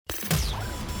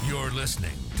You're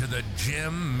listening to the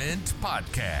Gem Mint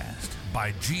Podcast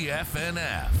by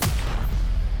GFNF.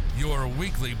 Your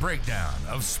weekly breakdown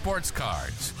of sports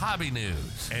cards, hobby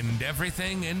news, and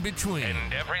everything in between.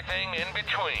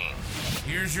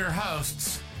 Here's your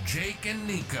hosts, Jake and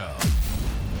Nico.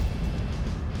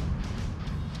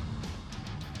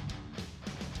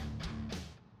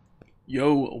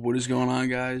 Yo, what is going on,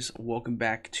 guys? Welcome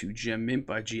back to Gem Mint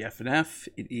by GFNF.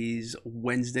 It is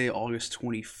Wednesday, August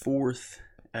 24th,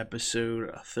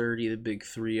 episode 30, the Big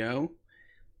 3-0.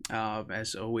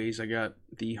 As always, I got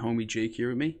the homie Jake here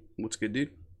with me. What's good,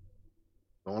 dude?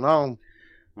 Going on?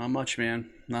 Not much, man.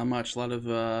 Not much. A lot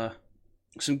of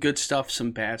some good stuff,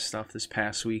 some bad stuff this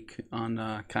past week on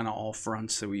kind of all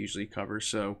fronts that we usually cover.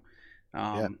 So,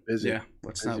 busy. Yeah,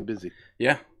 Busy.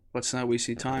 Yeah, let's not waste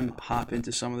any time. Hop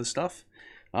into some of the stuff.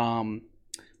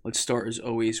 Let's start, as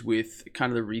always, with kind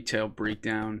of the retail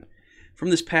breakdown from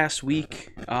this past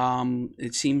week.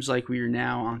 It seems like we are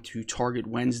now onto Target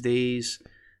Wednesdays.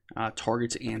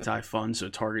 Target's anti-fun, so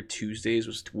Target Tuesdays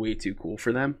was way too cool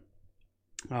for them.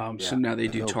 So now they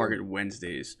do Target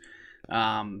Wednesdays.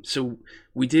 So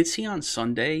we did see on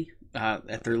Sunday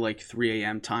at their like 3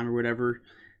 a.m. time or whatever,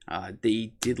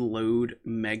 they did load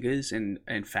megas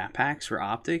and fat packs for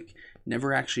Optic.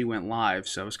 Never actually went live,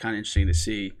 so it was kind of interesting to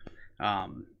see.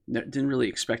 Didn't really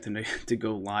expect them to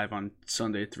go live on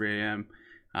Sunday at 3 a.m.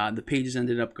 The pages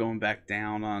ended up going back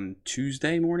down on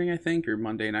Tuesday morning, I think, or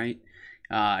Monday night,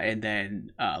 and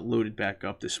then loaded back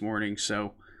up this morning.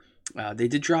 So they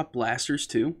did drop blasters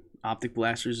too, Optic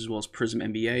blasters as well as Prism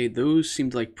NBA. Those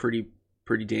seemed like pretty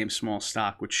damn small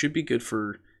stock, which should be good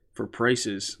for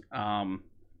prices.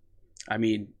 I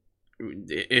mean,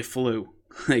 it flew.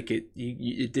 Like it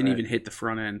didn't even hit the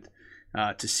front end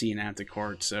to see an add to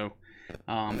cart. So,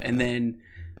 and then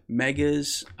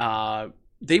megas,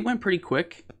 they went pretty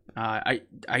quick.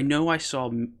 I know I saw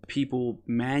people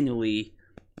manually.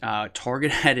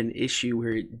 Target had an issue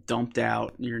where it dumped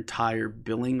out your entire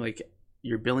billing, like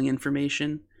your billing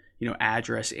information,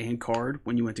 address and card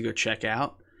when you went to go check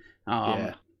out.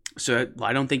 So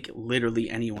I don't think literally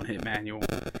anyone hit manual.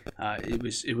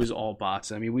 It was all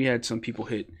bots. I mean, we had some people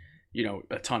hit,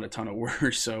 a ton of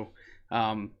orders. So,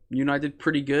 you and I did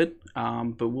pretty good.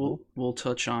 But we'll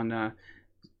touch on,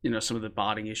 some of the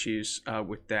botting issues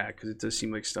with that, because it does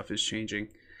seem like stuff is changing.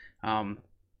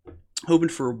 Hoping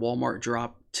for a Walmart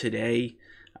drop today.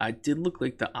 It did look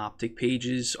like the Optic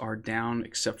pages are down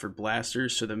except for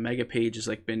blasters. So the mega page has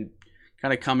like been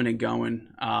kind of coming and going.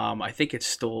 I think it's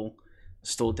still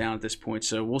down at this point.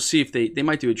 So we'll see if they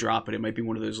might do a drop, but it might be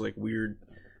one of those like weird,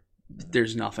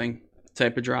 there's nothing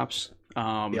type of drops.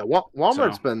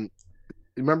 Walmart's been.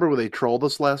 Remember when they trolled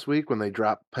us last week when they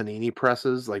dropped panini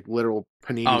presses, like literal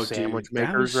panini sandwich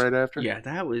makers right after? Yeah,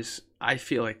 I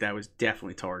feel like that was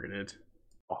definitely targeted.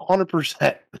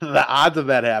 100%. The odds of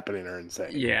that happening are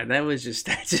insane. Yeah, that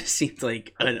just seemed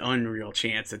like an unreal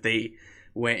chance that they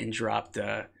went and dropped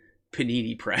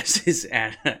panini presses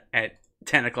at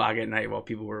 10 o'clock at night while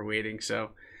people were waiting. So,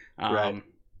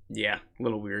 yeah, a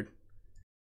little weird.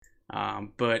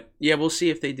 But yeah, we'll see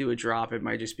if they do a drop. It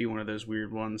might just be one of those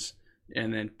weird ones,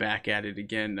 and then back at it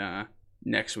again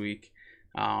next week.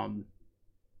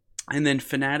 And then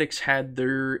Fanatics had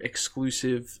their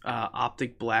exclusive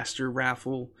Optic Blaster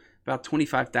raffle, about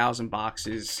 25,000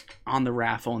 boxes on the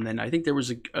raffle. And then I think there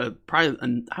was I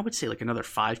would say like another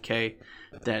 5K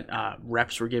that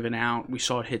reps were given out. We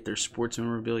saw it hit their sports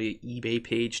memorabilia eBay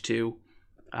page too.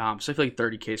 So I feel like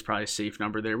 30K is probably a safe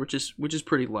number there, which is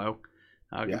pretty low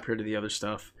compared to the other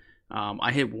stuff.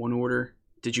 I hit one order.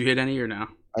 Did you hit any or no?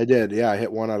 I did. Yeah, I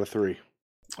hit 1 out of 3.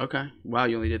 Okay. Wow,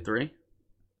 you only did 3?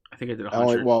 I think I did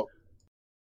 100.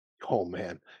 Oh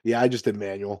man, yeah, I just did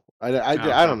manual. I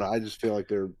don't know. I just feel like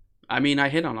they're. I mean, I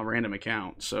hit on a random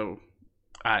account, so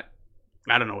I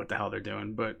don't know what the hell they're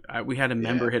doing, but we had a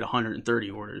member hit 130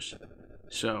 orders,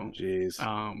 so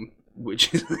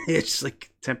which is it's like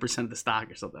 10% of the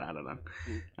stock or something. I don't know,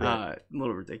 a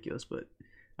little ridiculous, but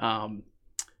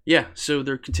yeah. So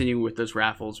they're continuing with those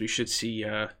raffles. We should see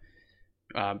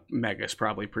megas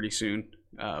probably pretty soon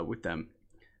with them.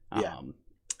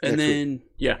 And then,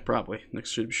 probably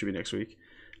should be next week.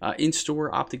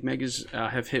 In-store Optic Megas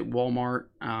have hit Walmart.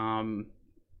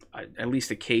 At least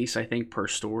a case, I think, per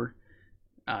store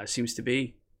seems to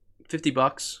be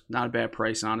 $50. Not a bad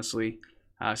price, honestly.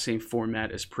 Same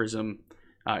format as Prism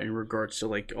in regards to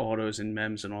like autos and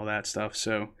mems and all that stuff.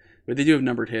 So, but they do have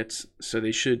numbered hits, so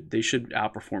they should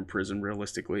outperform Prism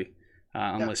realistically,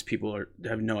 unless people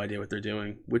have no idea what they're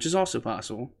doing, which is also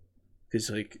possible,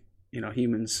 because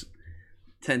humans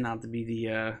tend not to be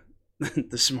the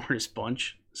the smartest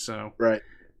bunch. So right.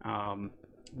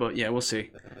 But yeah, we'll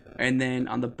see. And then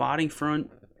on the botting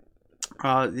front,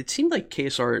 it seemed like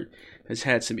KSR has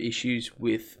had some issues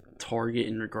with Target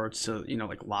in regards to,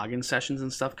 like login sessions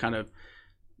and stuff, kind of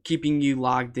keeping you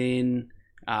logged in,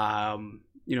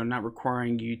 not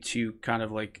requiring you to kind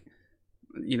of like,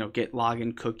 get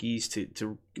login cookies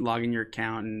to log in your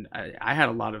account. And I had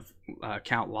a lot of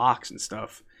account locks and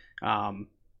stuff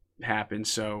happen.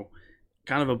 So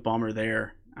kind of a bummer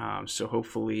there. So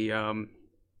hopefully Brian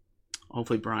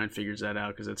figures that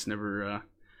out, because that's never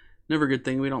a good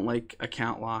thing. We don't like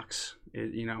account locks.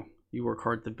 You work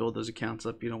hard to build those accounts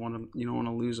up. You don't want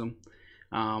to lose them.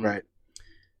 Right.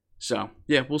 So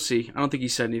yeah, we'll see. I don't think he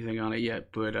said anything on it yet,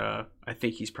 but I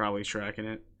think he's probably tracking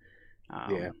it.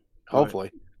 Yeah.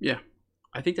 Hopefully. Yeah.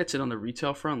 I think that's it on the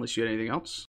retail front, unless you had anything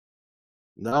else.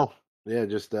 No. Yeah,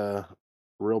 just a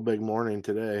real big morning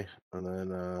today, and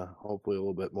then hopefully a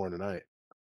little bit more tonight.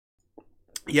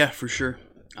 Yeah, for sure.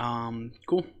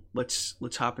 Cool. Let's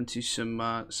hop into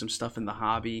some stuff in the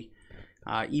hobby.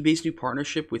 eBay's new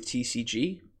partnership with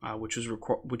TCG, which was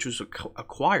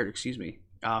acquired,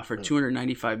 for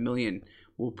 $295 million,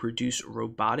 will produce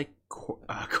robotic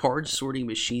card sorting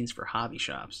machines for hobby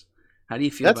shops. How do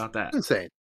you feel about that? That's insane.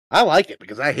 I like it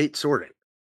because I hate sorting.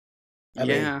 I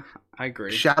mean, I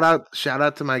agree. Shout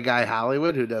out to my guy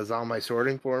Hollywood, who does all my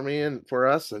sorting for me and for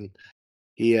us, and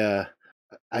he I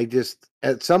just,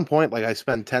 at some point, like I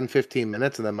spend 10-15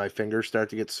 minutes and then my fingers start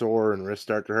to get sore and wrists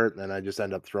start to hurt, and then I just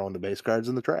end up throwing the base cards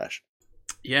in the trash.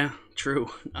 Yeah, true.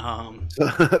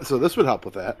 So this would help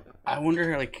with that. I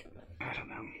wonder, I don't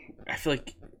know. I feel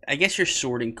like, I guess you're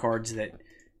sorting cards that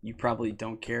you probably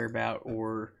don't care about,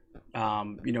 or,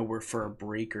 were for a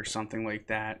break or something like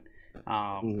that.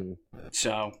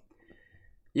 So,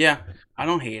 yeah, I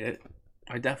don't hate it.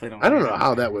 I definitely don't. I don't know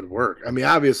how that would work. I mean,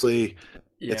 obviously,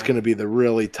 it's going to be the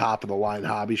really top of the line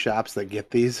hobby shops that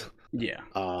get these. Yeah.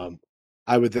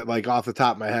 I would like off the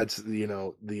top of my head,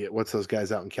 what's those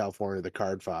guys out in California, the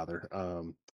Card Father,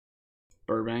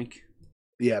 Burbank.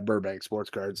 Yeah, Burbank Sports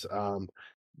Cards.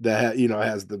 That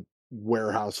has the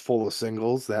warehouse full of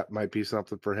singles. That might be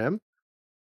something for him.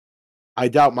 I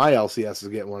doubt my LCS is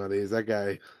getting one of these. That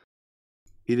guy,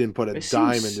 he didn't put a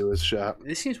dime into his shop.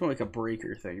 This seems more like a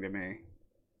breaker thing to me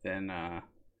than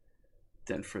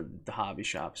for the hobby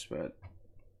shops, but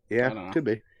yeah, could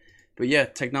be. But yeah,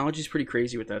 technology is pretty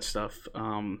crazy with that stuff.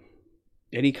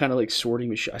 Any kind of like sorting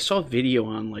machine. I saw a video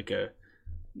on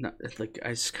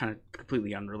it's kind of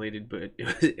completely unrelated, but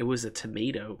it was a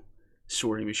tomato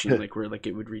sorting machine, where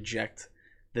it would reject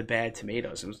the bad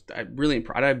tomatoes. It was really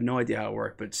impressed. I have no idea how it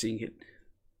worked, but seeing it,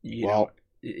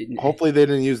 hopefully they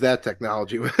didn't use that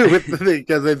technology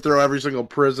because they throw every single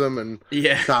prism and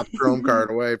top chrome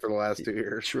card away for the last 2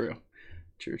 years. True.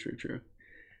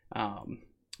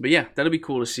 But yeah, that'll be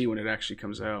cool to see when it actually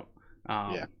comes out.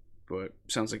 But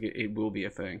sounds like it will be a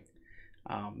thing.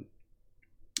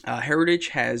 Heritage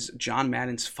has John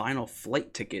Madden's final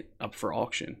flight ticket up for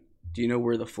auction. Do you know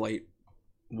where the flight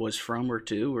was from or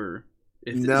to, or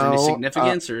if there's any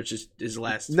significance, or it's just his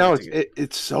last? No,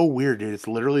 it's so weird, dude. It's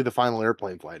literally the final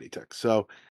airplane flight he took. So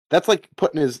that's like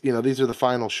putting his, these are the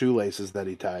final shoelaces that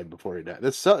he tied before he died.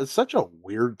 It's such a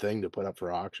weird thing to put up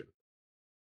for auction.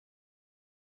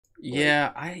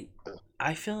 Yeah,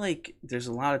 I feel like there's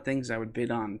a lot of things I would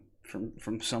bid on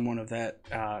from someone of that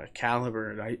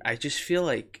caliber. I just feel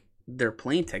like their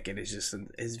plane ticket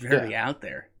is very out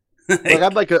there.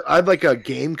 I'd like a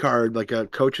game card, like a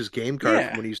coach's game card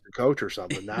from when he used to coach or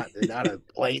something. Not a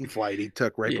plane flight he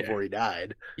took before he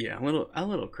died. Yeah, a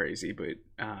little crazy, but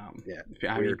I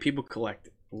mean, people collect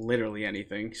literally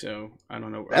anything, so I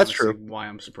don't know. That's true. Why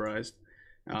I'm surprised.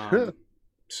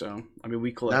 So I mean,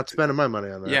 we collect. Not spending my money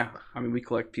on that. Yeah, I mean, we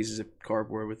collect pieces of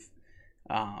cardboard with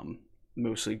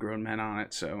mostly grown men on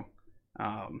it. So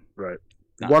right.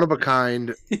 One of a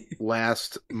kind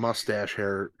last mustache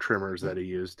hair trimmers that he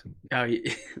used. Oh,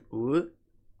 yeah. A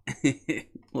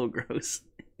little gross.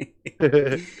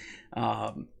 But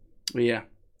yeah,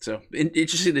 so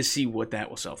interesting to see what that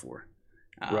will sell for.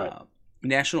 Right.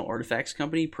 National Artifacts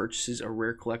Company purchases a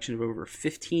rare collection of over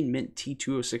 15 mint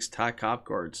T206 Todd Cobb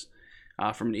cards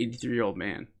from an 83-year-old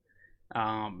man.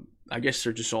 I guess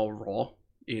they're just all raw.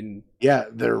 Yeah,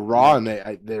 they're raw,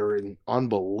 and they're in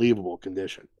unbelievable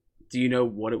condition. Do you know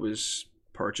what it was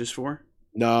purchased for?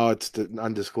 No, it's an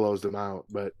undisclosed amount,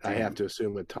 but I have to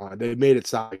assume a ton. They made it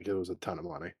sound like it was a ton of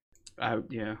money.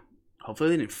 Yeah.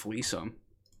 Hopefully they didn't fleece them.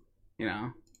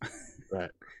 Right.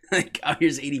 Like,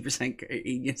 here's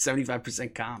 80%,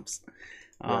 75% comps.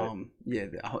 Right.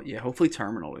 Yeah. Hopefully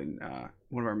Terminal and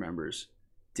one of our members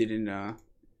didn't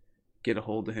get a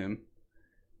hold of him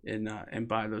and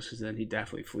buy those, because then he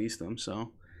definitely fleeced them.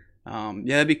 So Yeah,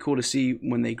 that'd be cool to see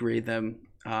when they grade them.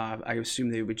 I assume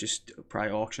they would just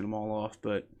probably auction them all off,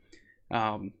 but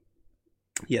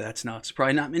yeah, that's nuts.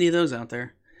 Probably not many of those out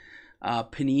there.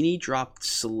 Panini dropped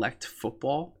Select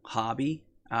Football Hobby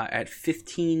at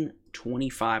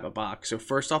 $15.25 a box. So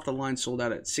first off the line sold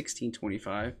out at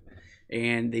 $16.25,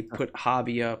 and they put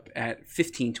Hobby up at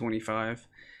 $15.25.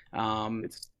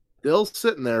 It's still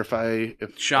sitting there.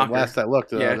 If Shocker. Last I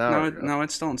looked, yeah, no,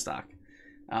 it's still in stock.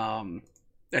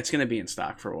 It's going to be in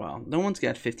stock for a while. No one's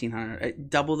got $1,500,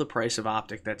 double the price of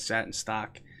Optic that sat in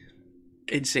stock.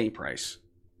 Insane price.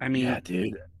 I mean, yeah,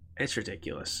 dude, it's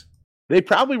ridiculous. They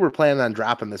probably were planning on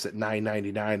dropping this at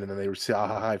 $9.99, and then they saw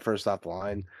how high first off the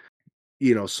line,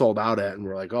 sold out at, and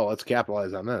we're like, oh, let's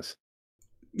capitalize on this.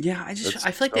 Yeah, I feel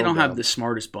like they don't have the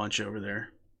smartest bunch over there.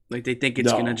 Like they think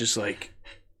it's gonna just like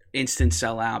instant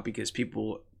sell out because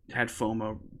people had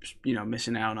FOMO,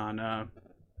 missing out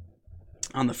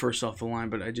on the first off the line.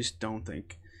 But I just don't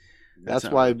think that's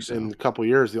why in a couple of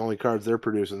years the only cards they're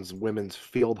producing is women's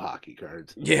field hockey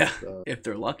cards. Yeah, if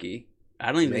they're lucky.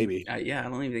 I don't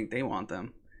even think they want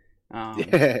them.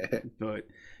 But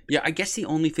yeah, I guess the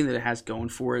only thing that it has going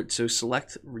for it, so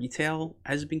Select Retail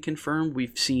has been confirmed.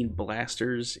 We've seen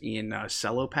blasters in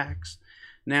cello packs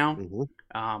now.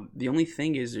 Mm-hmm. The only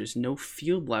thing is there's no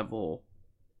field level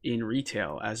in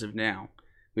retail as of now.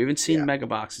 We haven't seen mega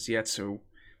boxes yet, so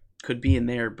could be in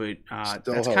there, but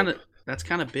that's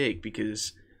kind of big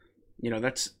because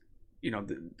that's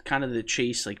kind of the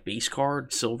chase like base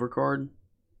card, silver card.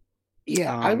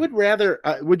 Yeah, I would rather.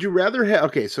 Would you rather have?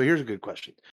 Okay, so here's a good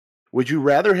question. Would you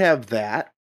rather have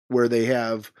that where they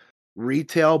have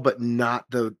retail but not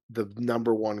the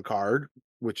number one card,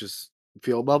 which is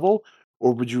field level,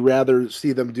 or would you rather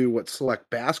see them do what Select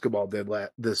Basketball did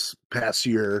this past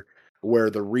year, where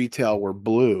the retail were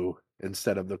blue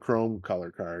instead of the chrome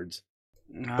color cards,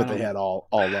 but they had all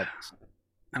levels?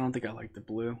 I don't think I like the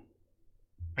blue.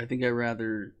 I think I'd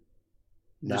rather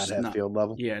not have field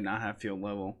level. Yeah, not have field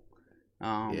level.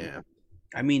 Yeah,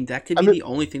 I mean that could be the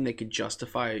only thing that could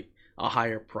justify a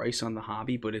higher price on the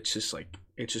hobby, but it's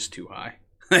just too high.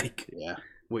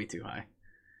 Way too high.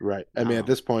 Right. I mean, at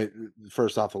this point,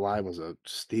 first off the line was a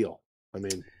steal.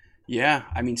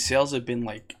 Sales have been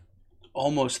like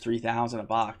almost 3,000 a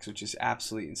box, which is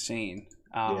absolutely insane.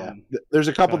 There's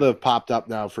a couple that have popped up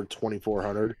now for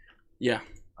 2,400. Yeah.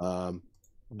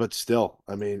 But still,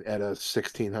 I mean, at a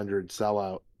 1,600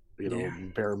 sellout,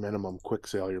 bare minimum quick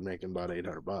sale, you're making about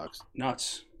 $800.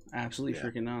 Nuts. Absolutely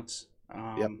freaking nuts.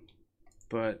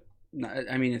 But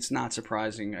I mean, it's not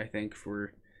surprising, I think,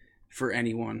 for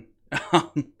anyone.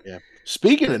 Yeah.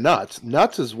 Speaking of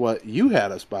nuts is what you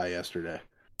had us buy yesterday.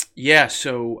 Yeah.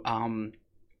 So,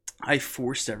 I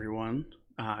forced everyone.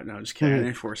 No, just kidding. I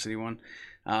didn't force anyone.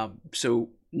 So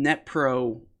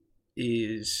NetPro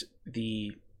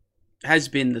has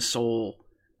been the sole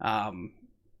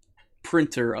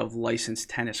printer of licensed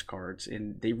tennis cards,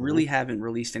 and they really haven't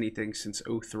released anything since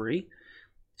 2003.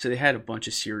 So they had a bunch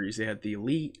of series. They had the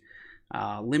Elite,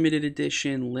 Limited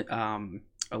Edition,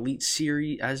 Elite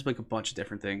Series, as like a bunch of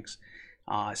different things.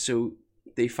 So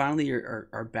they finally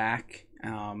are back,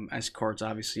 as cards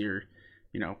obviously are,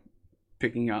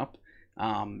 picking up.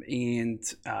 And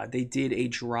they did a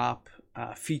drop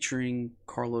featuring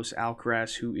Carlos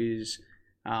Alcaraz, who is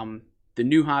the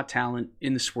new hot talent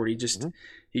in the sport.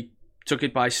 He took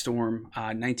it by storm,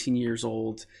 19 years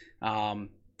old.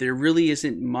 There really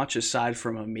isn't much aside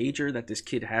from a major that this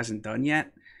kid hasn't done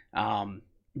yet.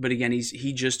 But again,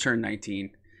 he just turned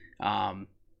 19.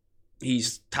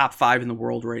 He's top 5 in the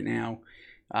world right now.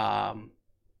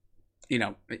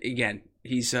 Again,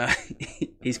 he's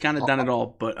kind of done it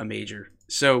all but a major.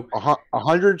 So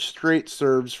 100 straight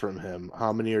serves from him.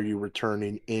 How many are you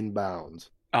returning inbounds?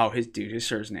 Oh, his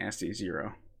serve's nasty.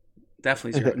 0.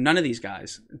 Definitely 0. None of these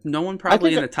guys. No one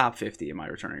probably in the top 50 am I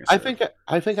returning a serve.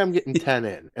 I think I'm getting 10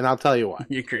 in, and I'll tell you why.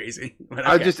 You're crazy.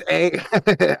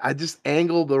 Okay. I just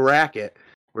angled the racket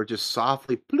where it just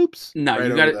softly ploops. No,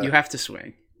 you have to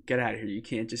swing. Get out of here. You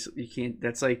can't.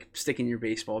 That's like sticking your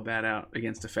baseball bat out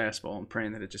against a fastball and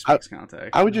praying that it just makes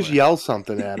contact. I would just yell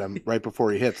something at him right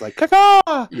before he hits, like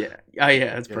 "Caw!" Yeah. Oh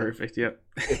yeah, that's perfect. Yep.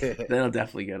 That'll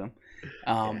definitely get him.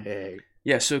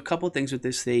 Yeah. So a couple of things with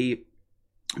this, they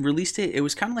released it. It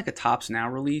was kind of like a Tops Now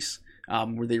release,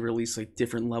 where they released like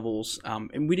different levels,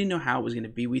 and we didn't know how it was going to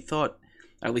be. We thought,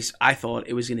 at least I thought,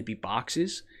 it was going to be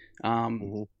boxes,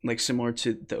 like similar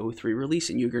to the 2003 release,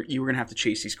 and you were going to have to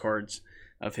chase these cards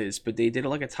of his. But they did it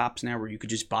like a Tops Now where you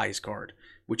could just buy his card,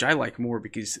 which I like more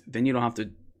because then you don't have to,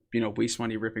 waste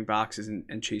money ripping boxes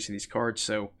and chasing these cards.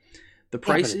 So the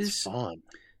prices, fun.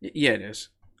 Yeah, it is.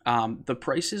 The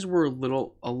prices were a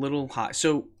little high.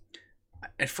 So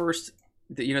at first,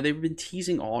 they've been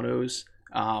teasing autos.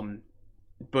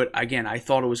 But again, I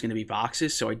thought it was going to be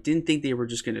boxes, so I didn't think they were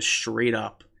just going to straight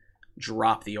up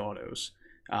drop the autos.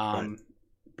 Right.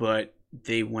 But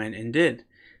they went and did.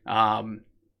 And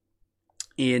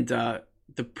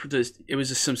it was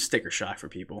just some sticker shock for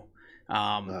people.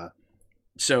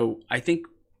 So I think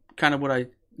kind of what I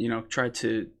tried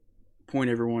to point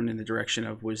everyone in the direction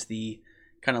of was the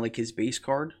kind of like his base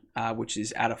card, which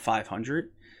is out of 500.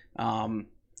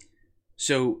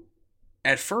 So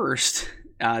at first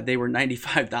they were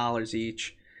 $95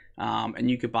 each, and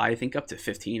you could buy I think up to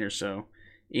 15 or so.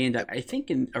 And I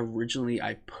think originally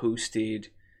I posted.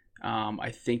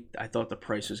 I thought the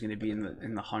price was going to be in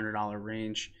the $100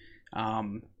 range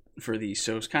for these,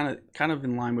 so it's kind of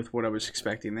in line with what I was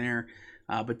expecting there.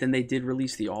 But then they did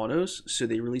release the autos, so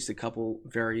they released a couple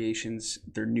variations.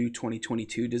 Their new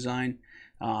 2022 design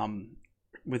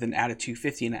with an out of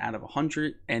 250 and an out of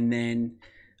 100, and then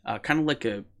kind of like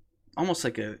almost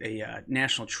like a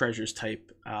National Treasures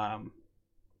type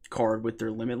card with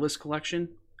their Limitless collection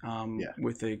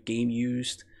with a game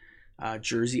used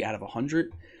jersey out of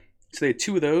 100. So they had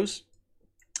two of those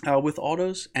with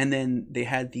autos, and then they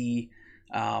had the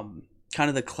kind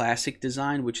of the classic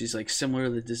design, which is like similar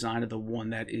to the design of the one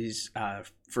that is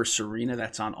for Serena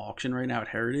that's on auction right now at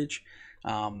Heritage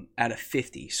at a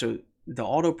 50. So the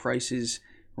auto prices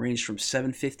range from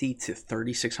 $750 to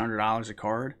 $3,600 a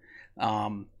card.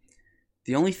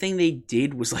 The only thing they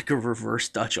did was like a reverse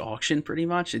Dutch auction, pretty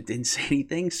much. It didn't say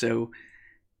anything, so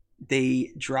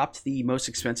they dropped the most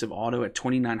expensive auto at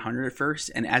 $2,900 at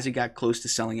first, and as it got close to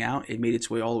selling out, it made its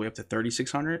way all the way up to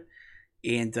 $3,600.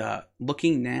 And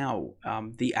looking now,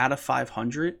 the out of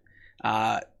 500,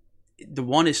 the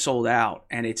one is sold out,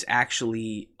 and it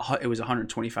was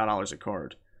 $125 a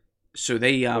card. So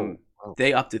they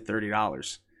upped it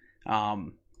 $30.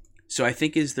 So I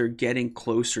think as they're getting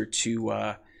closer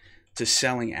to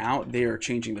selling out, they are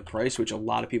changing the price, which a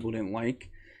lot of people didn't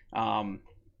like.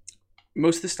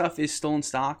 Most of the stuff is still in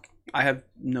stock. I have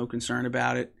no concern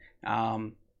about it.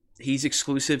 He's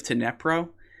exclusive to NetPro.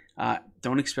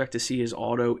 Don't expect to see his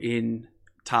auto in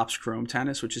Topps Chrome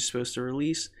Tennis, which is supposed to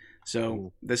release.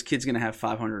 So this kid's gonna have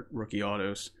 500 rookie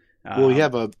autos. Will he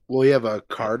have a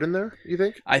card in there, you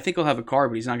think? I think he'll have a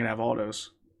card, but he's not gonna have autos.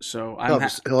 So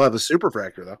he'll have a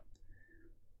superfractor though.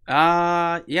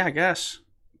 Yeah, I guess.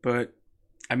 But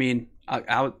I mean,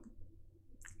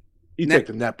 you take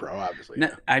the NetPro, obviously.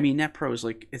 NetPro is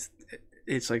like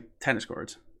it's like tennis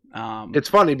cards. It's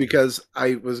funny because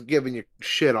I was giving you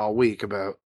shit all week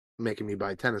about making me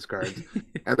buy tennis cards,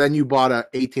 and then you bought a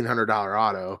 $1,800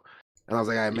 auto, and I was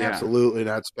like, I'm absolutely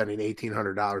not spending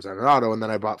 $1,800 on an auto. And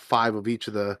then I bought 5 of each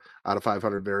of the out of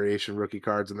 500 variation rookie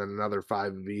cards, and then another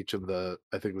 5 of each of the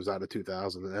I think it was out of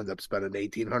 2,000, and ended up spending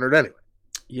 $1,800 anyway.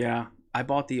 Yeah, I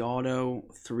bought the auto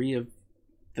 3 of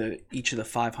each of the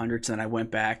 500s, and I went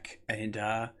back and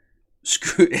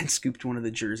scooped one of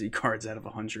the jersey cards out of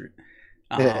 100.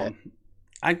 I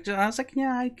was like,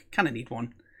 yeah, I kind of need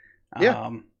one.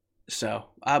 So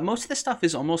most of the stuff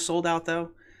is almost sold out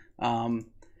though.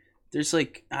 There's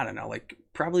like, I don't know, like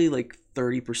probably like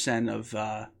 30%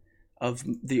 of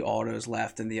the autos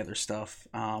left and the other stuff.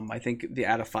 I think the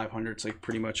out of 500 is like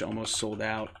pretty much almost sold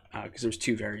out because there's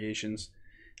 2 variations.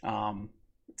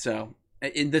 So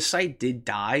and the site did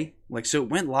die, like, so it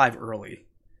went live early,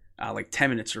 like 10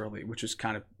 minutes early, which was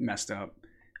kind of messed up.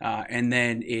 And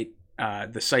then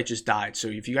the site just died. So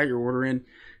if you got your order in,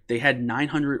 they had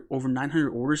over 900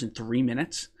 orders in 3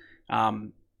 minutes,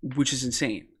 which is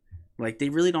insane. Like, they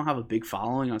really don't have a big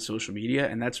following on social media,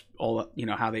 and that's all,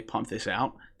 how they pump this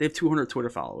out. They have 200 Twitter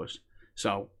followers.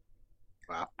 So,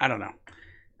 wow. I don't know.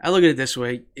 I look at it this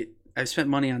way. I've spent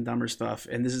money on dumber stuff,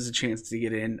 and this is a chance to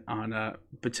get in on a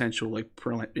potential, like,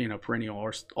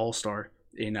 perennial all-star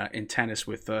in tennis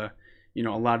with, a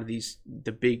lot of the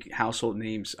big household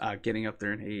names getting up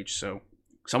there in age. So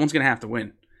someone's going to have to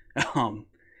win.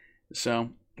 So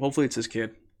hopefully it's this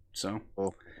kid. So,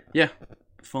 yeah,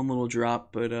 fun little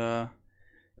drop. But,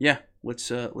 yeah,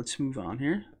 let's move on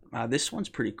here. This one's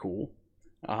pretty cool.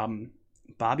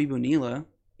 Bobby Bonilla,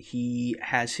 he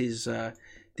has his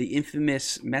the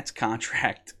infamous Mets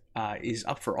contract is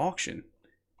up for auction.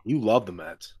 You love the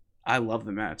Mets. I love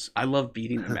the Mets. I love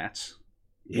beating the Mets.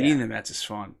 Beating the Mets is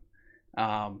fun.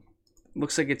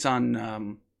 Looks like it's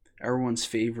on everyone's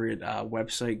favorite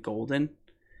website, Golden.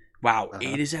 Wow,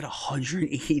 it is at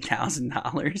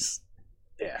 $180,000.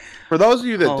 Yeah. For those of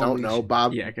you that don't know,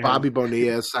 Bobby ahead.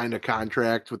 Bonilla signed a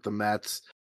contract with the Mets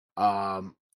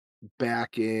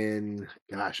back in,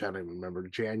 gosh, I don't even remember,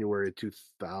 January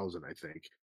 2000, I think.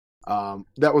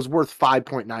 that was worth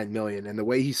 $5.9 million. And the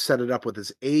way he set it up with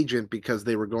his agent, because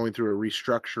they were going through a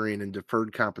restructuring and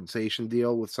deferred compensation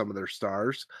deal with some of their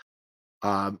stars,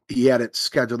 he had it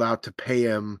scheduled out to pay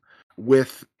him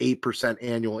with 8%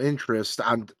 annual interest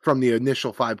from the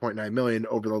initial $5.9 million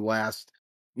over the last,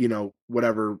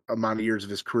 whatever amount of years of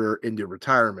his career into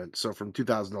retirement. So from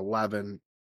 2011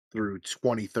 through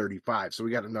 2035. So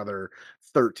we got another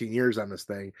 13 years on this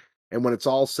thing. And when it's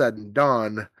all said and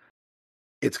done,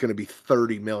 it's going to be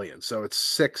 $30 million. So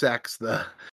it's 6x the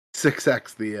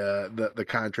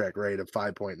contract rate of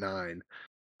 5.9.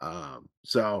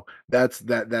 So that's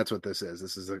what this is.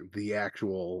 This is the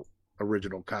actual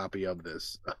original copy of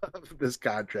this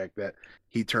contract that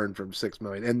he turned from $6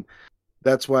 million. And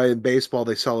that's why in baseball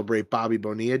they celebrate Bobby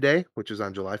Bonilla Day, which is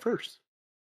on July 1st.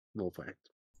 Little fact.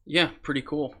 Yeah, pretty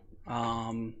cool.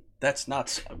 That's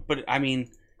nuts. But I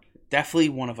mean, definitely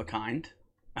one of a kind,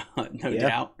 no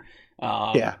doubt.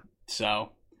 Yeah.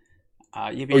 So,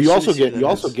 you also get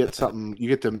something.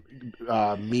 You get to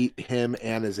meet him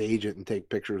and his agent and take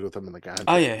pictures with him in the contract.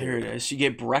 Oh yeah, here it is. You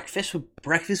get breakfast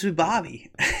with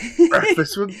Bobby.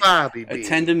 Breakfast with Bobby.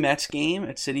 Attend a Mets game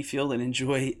at Citi Field and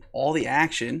enjoy all the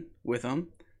action with him.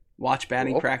 Watch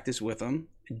batting practice with him.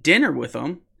 Dinner with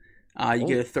him. You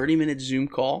get a 30-minute Zoom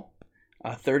call.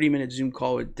 A 30-minute Zoom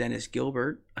call with Dennis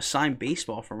Gilbert. A signed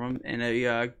baseball from him and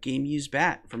a game-used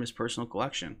bat from his personal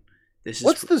collection.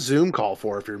 What's the Zoom call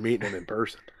for if you're meeting him in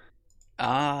person?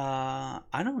 I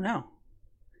don't know.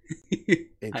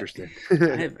 Interesting.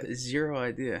 I have zero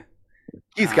idea.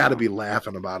 He's got to be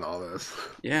laughing about all this.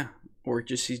 Yeah, or he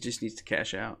just needs to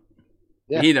cash out.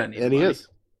 Yeah, he doesn't need and money, he is.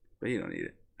 But he don't need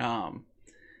it. Oh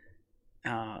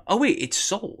wait, it's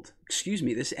sold. Excuse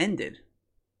me, this ended.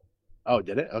 Oh,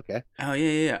 did it? Okay. Oh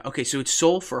yeah. Okay, so it's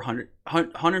sold for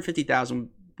 150,000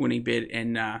 winning bid,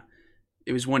 and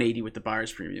it was 180 with the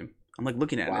buyer's premium. I'm like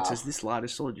looking at it. It says this lot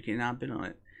is sold. You cannot bid on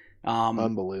it.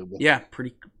 Unbelievable. Yeah,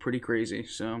 pretty crazy.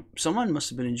 So someone must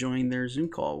have been enjoying their Zoom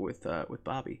call with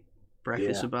Bobby.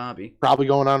 Breakfast with Bobby. Probably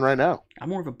going on right now. I'm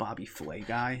more of a Bobby Flay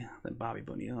guy than Bobby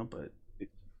Bonilla, but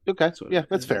okay,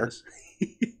 that's fair.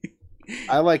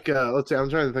 I like. Let's see. I'm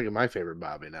trying to think of my favorite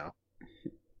Bobby now.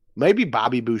 Maybe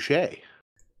Bobby Boucher.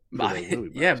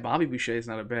 Bobby Boucher is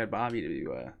not a bad Bobby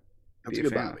to That's be a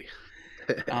good fan.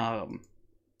 Bobby.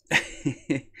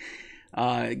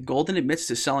 Golden admits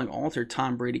to selling altered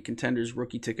Tom Brady contenders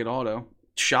rookie ticket auto.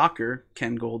 Shocker,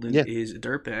 Ken Golden is a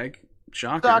dirtbag.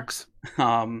 Shocker. Sucks.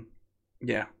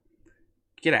 Yeah.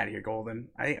 Get out of here, Golden.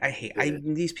 I hate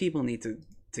these people need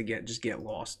to get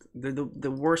lost. They're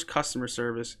the worst customer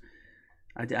service.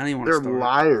 I don't even want to start. They're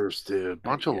liars, dude.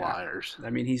 Bunch of liars.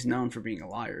 I mean, he's known for being a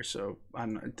liar, so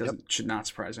should not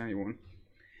surprise anyone.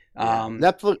 Yeah.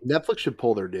 Netflix should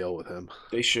pull their deal with him.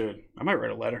 They should. I might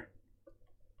write a letter.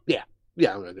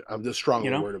 Yeah, I'm the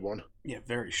strongly worded one. Yeah,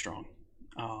 very strong.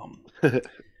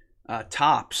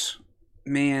 Tops,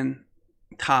 man,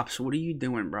 Tops, what are you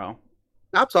doing, bro?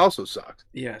 Tops also sucks.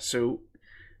 Yeah, so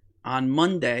on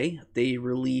Monday they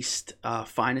released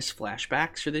finest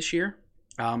flashbacks for this year.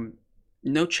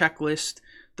 No checklist.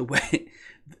 I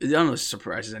don't know if this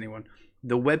surprises anyone.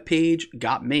 The webpage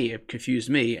got me, it confused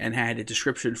me, and had a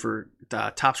description for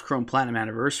Topps Chrome Platinum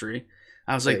Anniversary.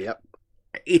 I was like,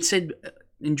 it said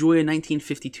enjoy a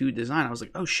 1952 design. I was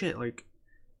like, oh shit, like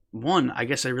I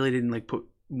guess I really didn't like put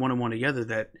one and one together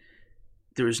that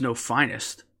there was no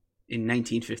finest in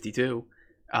 1952.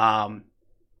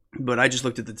 But I just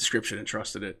looked at the description and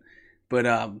trusted it. But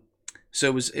so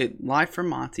it was live from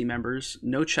Monty members,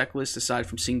 no checklist aside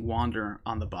from seeing Wander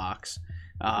on the box.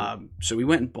 So we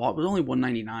went and bought. It was only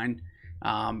 $199.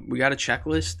 We got a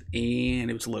checklist and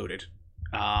it was loaded.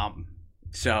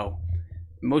 So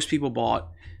most people bought.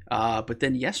 But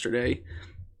then yesterday,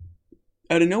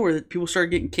 out of nowhere, people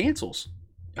started getting cancels.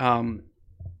 And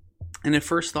at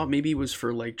first thought maybe it was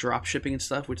for like drop shipping and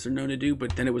stuff, which they're known to do.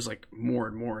 But then it was like more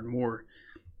and more and more.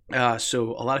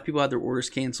 So a lot of people had their orders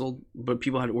canceled, but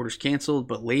people had orders canceled,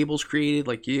 but labels created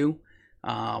like you.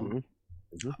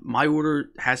 My order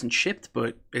hasn't shipped,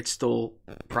 but it's still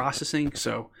processing.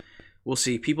 So we'll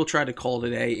see. People tried to call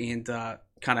today and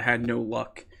kind of had no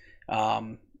luck.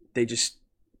 They just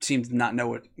seem to not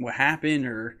know what happened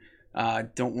or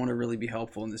don't want to really be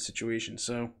helpful in this situation.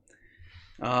 So,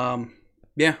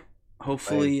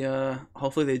 hopefully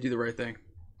they do the right thing.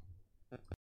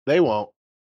 They won't.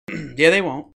 Yeah, they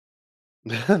won't.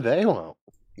 They won't.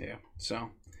 Yeah, so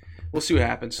we'll see what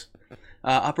happens.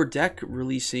 Upper Deck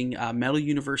releasing Metal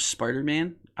Universe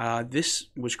Spider-Man. This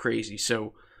was crazy.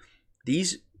 So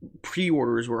these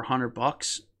pre-orders were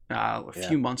 $100 a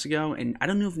few months ago, and I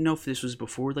don't know if this was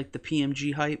before like the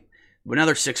PMG hype, but now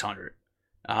they're $600.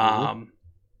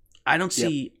 I don't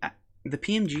see the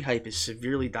PMG hype has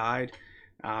severely died,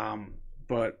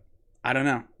 but I don't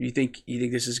know. You think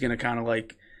this is going to kind of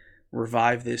like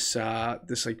revive this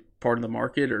this like part of the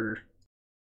market, or?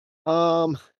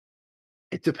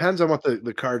 It depends on what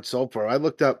the card sold for. I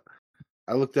looked up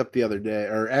the other day,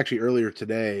 or actually earlier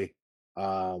today,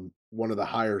 one of the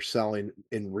higher selling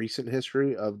in recent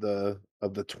history of the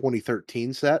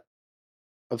 2013 set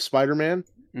of Spider-Man,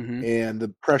 Mm-hmm. and the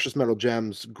Precious Metal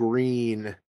Gems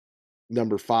green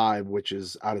number 5, which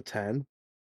is out of 10,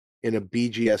 in a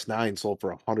BGS 9 sold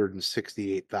for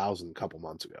 168,000 a couple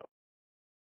months ago.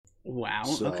 Wow.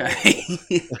 So,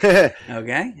 Okay.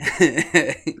 Okay.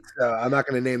 I'm not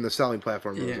going to name the selling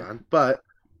platform it was Yeah. on, but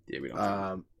Yeah, we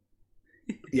don't.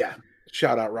 yeah,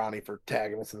 shout out Ronnie for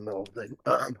tagging us in the middle of the thing.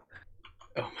 Oh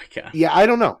my god. Yeah, I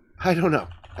don't know. I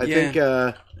think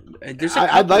there's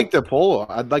I'd like to pull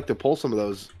some of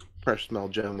those Precious Metal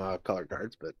Gem color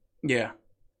cards, but yeah,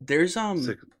 there's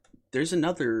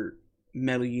another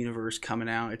Metal Universe coming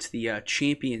out. It's the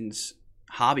Champions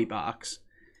Hobby Box.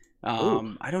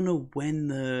 I don't know when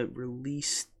the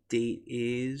release date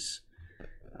is.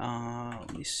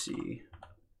 Let me see.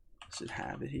 Does it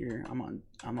have it here? I'm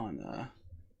on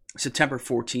September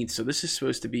 14th, so this is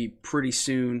supposed to be pretty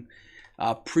soon.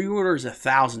 Pre-order is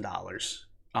 $1,000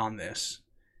 on this.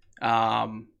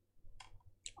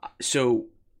 So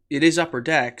it is Upper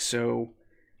Deck. So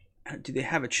do they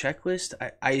have a checklist?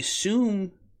 I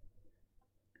assume.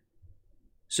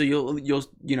 So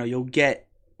you'll get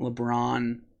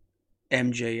LeBron,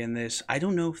 MJ in this. I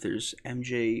don't know if there's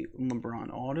MJ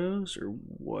LeBron autos or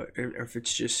what, or if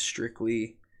it's just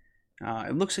strictly.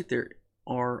 It looks like there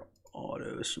are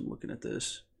autos. I'm looking at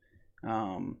this.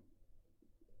 And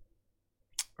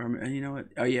you know what?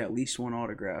 Oh yeah, at least one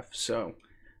autograph. So,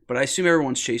 but I assume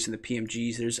everyone's chasing the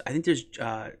PMGs. I think there's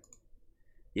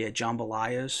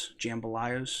jambalayas.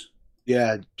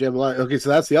 yeah, Jambalaya. Okay, so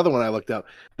that's the other one I looked up.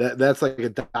 That's like a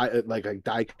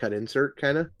die cut insert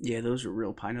kind of. Yeah, those are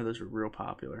real. I know those are real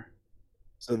popular.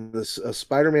 So this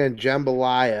Spider-Man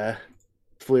Jambalaya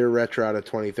Fleer Retro out of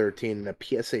 2013 and a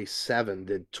PSA 7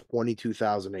 did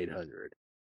 22,800.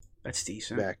 That's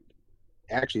decent. Back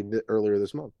earlier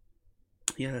this month.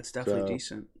 Yeah, that's definitely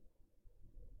decent.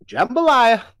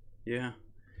 Jambalaya. Yeah.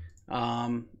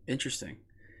 Interesting.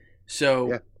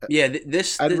 So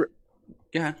this.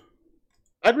 Yeah.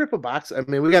 I'd rip a box. I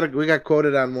mean, we got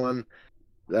quoted on one.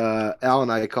 Al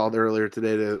and I called earlier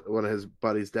today to one of his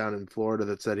buddies down in Florida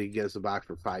that said he'd get us a box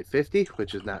for $550,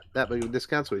 which is not that big of a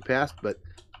discount, so we passed. But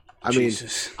I mean,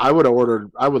 I would have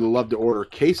loved to order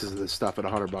cases of this stuff at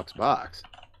 $100 a box.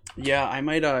 Yeah, I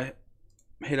might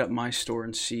hit up my store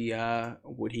and see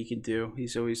what he can do.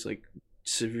 He's always like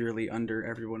severely under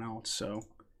everyone else, so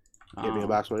give me a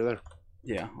box while you're there.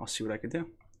 Yeah, I'll see what I can do.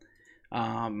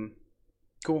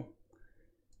 Cool.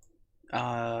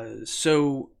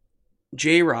 So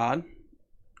J-Rod,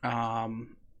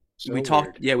 we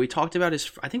talked about his.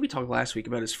 I think we talked last week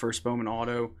about his first Bowman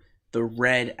auto, the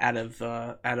red out of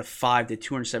 5 to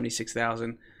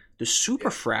 276,000. The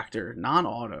Superfractor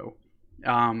non-auto,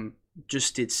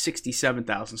 just did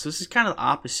 67,000. So this is kind of the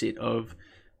opposite of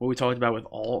what we talked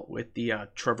about with the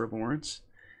Trevor Lawrence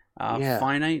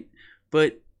finite.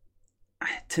 But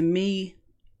to me,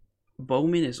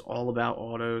 Bowman is all about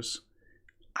autos.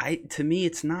 To me,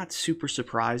 it's not super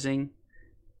surprising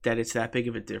that it's that big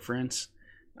of a difference.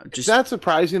 It's not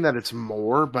surprising that it's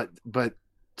more, but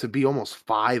to be almost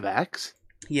 5x.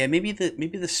 Yeah, maybe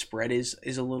the spread is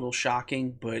a little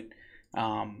shocking, but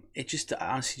it just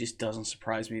honestly just doesn't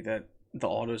surprise me that the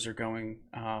autos are going,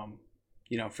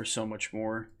 for so much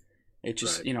more. It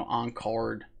just on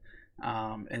card,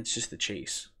 and it's just the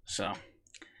chase. So,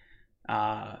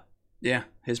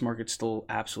 his market's still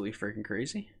absolutely freaking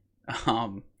crazy.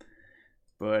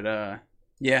 Yeah.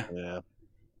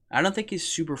 I don't think his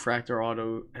Superfractor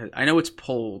auto. I know it's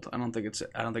pulled. I don't think it's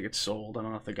sold. I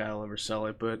don't know if the guy will ever sell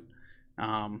it, but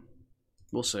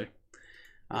we'll see.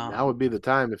 Now would be the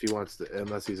time if he wants to,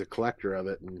 unless he's a collector of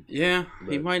it.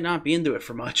 He might not be into it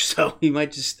for much, so he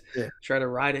might just try to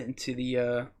ride it into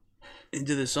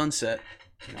the sunset.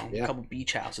 A couple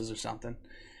beach houses or something.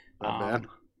 Not bad.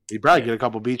 He'd probably get a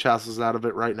couple beach houses out of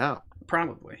it right now.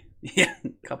 Probably,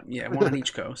 one on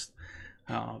each coast.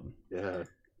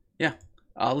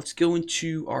 Let's go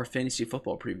into our fantasy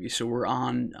football preview. So we're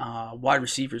on wide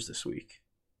receivers this week.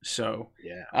 So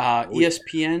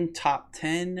ESPN top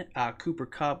 10, Cooper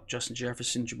Kupp, Justin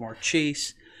Jefferson, Jamar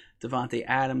Chase, Devontae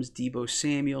Adams, Deebo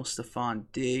Samuel, Stephon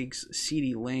Diggs,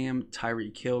 CeeDee Lamb,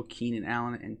 Tyreek Hill, Keenan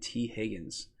Allen, and T.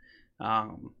 Higgins.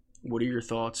 What are your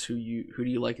thoughts? Who do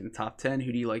you like in the top 10?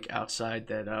 Who do you like outside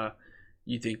that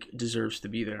you think deserves to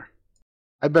be there?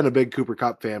 I've been a big Cooper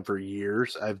Kupp fan for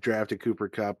years. I've drafted Cooper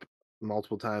Kupp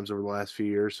multiple times over the last few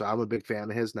years, so I'm a big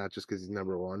fan of his, not just because he's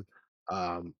number one.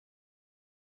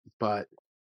 But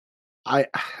I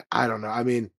I don't know. I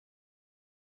mean,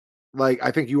 like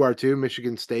I think you are too.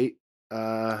 Michigan State.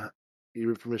 You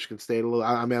root for Michigan State a little.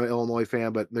 I'm an Illinois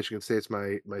fan, but Michigan State's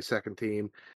my second team.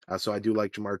 So I do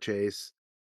like Jamar Chase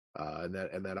and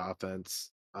that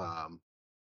offense.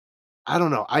 I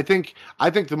don't know. I think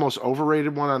the most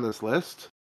overrated one on this list,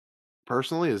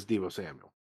 personally, is Deebo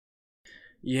Samuel.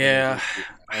 Yeah,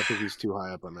 I think he's too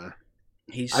high up on there.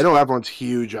 he's. I know everyone's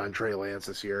huge on Trey Lance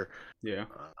this year. Yeah.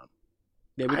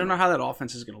 Yeah, we don't know how that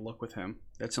offense is going to look with him.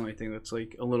 That's the only thing that's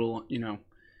like a little,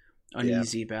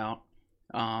 uneasy about.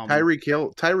 Tyreek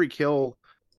Hill.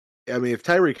 I mean, if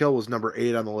Tyreek Hill was number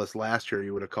 8 on the list last year,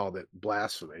 you would have called it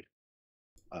blasphemy.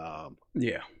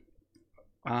 Yeah.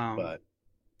 But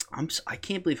I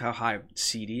can't believe how high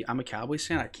CD. I'm a Cowboys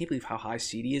fan. I can't believe how high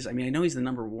CD is. I mean, I know he's the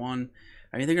number one.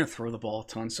 I mean, they're going to throw the ball a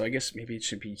ton, so I guess maybe it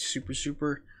should be super,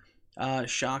 super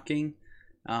shocking.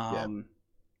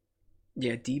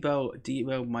 Yeah,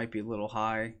 Debo might be a little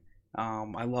high.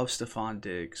 I love Stephon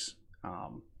Diggs.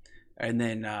 And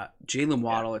then Jalen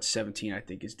Waddle at 17, I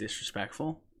think, is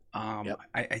disrespectful.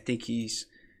 I think he's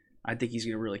going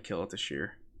to really kill it this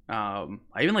year. I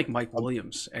even like Mike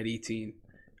Williams at 18.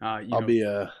 I'll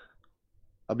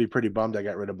be pretty bummed I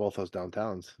got rid of both those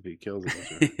downtowns if he kills it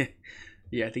this year.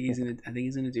 Yeah, I think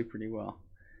he's gonna do pretty well.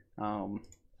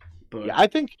 But yeah,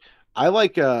 I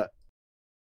like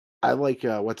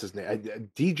what's his name?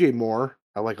 DJ Moore.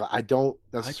 I don't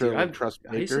necessarily trust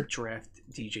Baker. I used to draft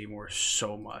DJ Moore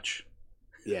so much.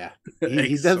 Yeah,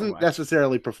 he doesn't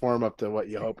necessarily perform up to what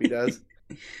you hope he does.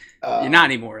 Not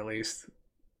anymore, at least.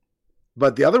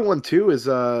 But the other one too is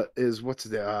what's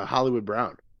the Hollywood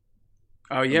Brown.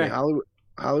 Oh yeah, I mean,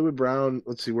 Hollywood Brown.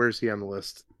 Let's see, where is he on the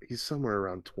list? He's somewhere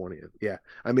around 20th. Yeah,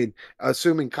 I mean,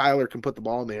 assuming Kyler can put the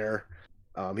ball in the air,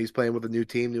 he's playing with a new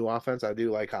team, new offense. I do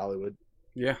like Hollywood.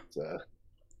 Yeah,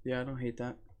 yeah, I don't hate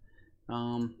that.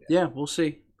 Yeah, we'll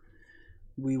see.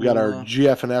 We got our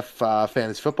GFNF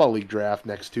Fantasy Football League draft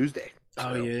next Tuesday. So.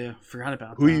 Oh yeah, forgot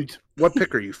about that. What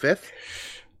pick are you? 5th?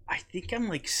 I think I'm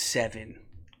like 7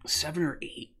 or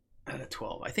 8 out of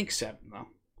 12. I think 7 though.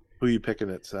 Who are you picking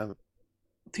at 7?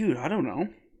 Dude, I don't know.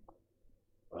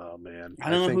 Oh man, I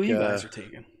don't know who you guys are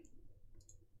taking.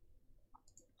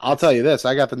 I'll tell you this: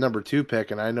 I got the number 2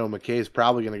 pick, and I know McKay's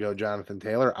probably going to go Jonathan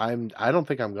Taylor. I don't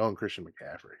think I'm going Christian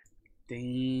McCaffrey.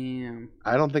 Damn.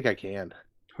 I don't think I can.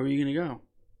 Who are you going to go?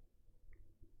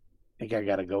 I think I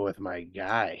got to go with my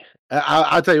guy.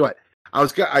 I'll tell you what.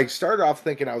 I started off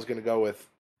thinking I was going to go with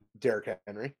Derrick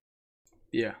Henry.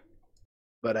 Yeah.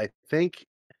 But I think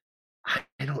I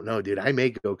don't know, dude. I may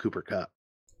go Cooper Kupp.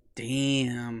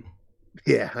 Damn.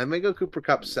 Yeah, I may go Cooper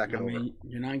Kupp second. I mean,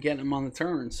 you're not getting him on the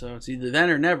turn, so it's either then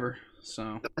or never.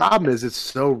 So the problem is it's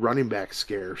so running back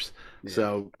scarce. Yeah.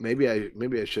 So maybe I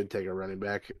should take a running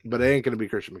back, but it ain't going to be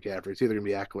Christian McCaffrey. It's either going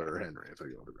to be Eckler or Henry if I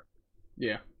go to that.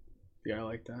 Yeah, I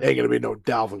like that. It ain't going to be no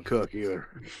Dalvin Cook either.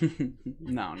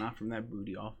 No, not from that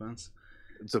booty offense.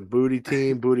 It's a booty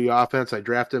team, booty offense. I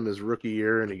drafted him his rookie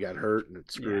year, and he got hurt, and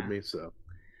it screwed me. So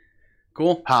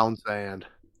cool. Pound sand.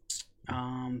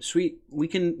 Sweet.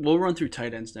 We'll run through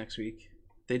tight ends next week.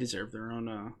 They deserve their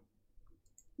own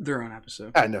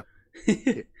episode. I know.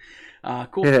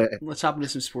 Cool. Let's hop into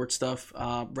some sports stuff.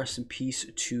 Rest in peace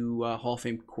to Hall of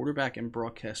Fame quarterback and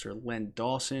broadcaster Len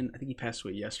Dawson. I think he passed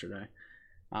away yesterday.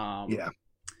 Yeah.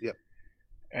 Yep.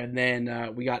 And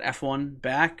then we got F1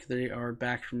 back. They are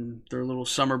back from their little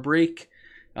summer break.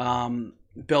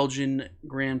 Belgian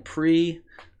Grand Prix.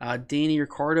 Danny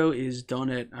Ricciardo is done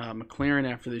at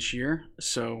McLaren after this year,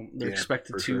 so they're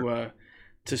expected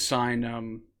to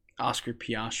sign Oscar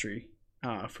Piastri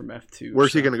from F2.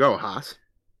 Where's he going to go, Haas?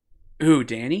 Who,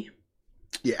 Danny?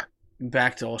 Yeah.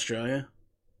 Back to Australia?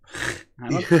 I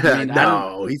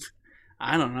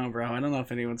don't know, bro. I don't know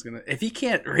if anyone's going to... If he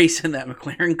can't race in that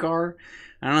McLaren car,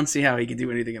 I don't see how he can do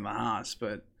anything in the Haas,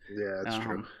 but... Yeah, that's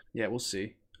true. Yeah, we'll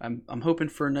see. I'm hoping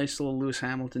for a nice little Lewis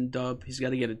Hamilton dub. He's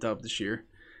got to get a dub this year.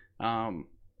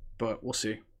 But we'll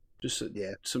see. Just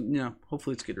some,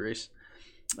 hopefully it's a good race.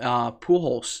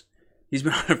 Pujols, he's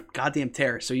been on a goddamn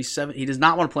tear. So he's 7. He does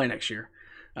not want to play next year.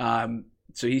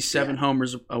 So he's 7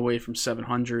 homers away from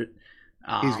 700.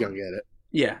 He's gonna get it.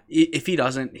 Yeah, if he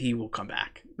doesn't, he will come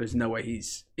back. There's no way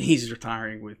he's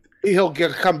retiring with. He'll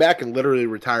come back and literally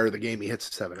retire the game he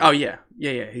hits 7. Oh yeah.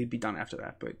 He'd be done after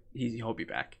that, but he'll be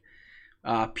back.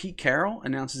 Pete Carroll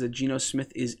announces that Geno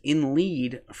Smith is in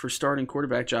lead for starting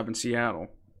quarterback job in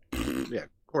Seattle. Yeah,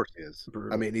 course he is.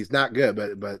 Brutal. I mean, he's not good,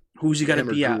 but who's he got to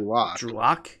be out? Drew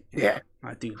Lock? Yeah.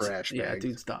 That dude's Trash yeah, bags.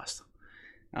 dude's dust.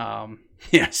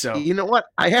 Yeah, so you know what?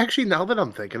 I actually, now that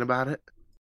I'm thinking about it,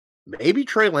 maybe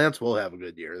Trey Lance will have a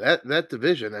good year. That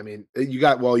division, I mean, you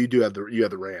have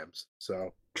the Rams,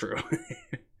 so true.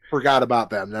 forgot about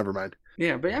them. Never mind.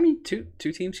 Yeah, but I mean, two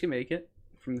teams can make it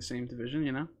from the same division,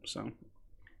 you know. So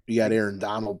you got Aaron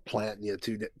Donald planting you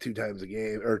two times a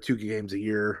game or 2 games a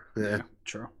year. Yeah,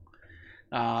 true.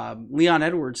 Leon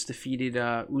Edwards defeated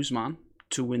Usman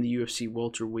to win the UFC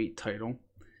welterweight title.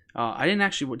 I didn't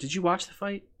actually. Did you watch the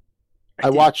fight? I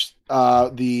watched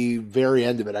the very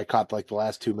end of it. I caught like the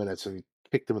last 2 minutes and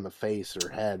kicked him in the face or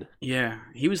head. Yeah,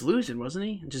 he was losing, wasn't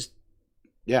he? Just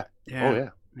yeah. Oh yeah.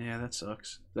 Yeah, that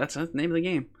sucks. That's the name of the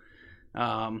game.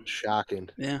 Shocking.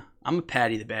 Yeah, I'm a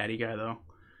Patty the Batty guy though.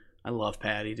 I love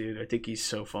Patty, dude. I think he's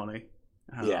so funny.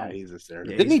 Yeah, he's a star.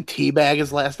 Yeah, didn't he teabag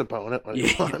his last opponent?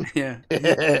 Yeah. I'm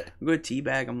going to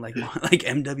teabag him like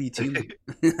MW2.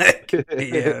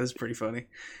 Yeah, it was pretty funny.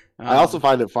 I also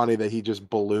find it funny that he just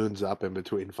balloons up in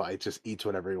between fights, just eats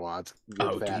whatever he wants,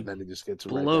 gets fat, and then he just gets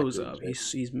blows up.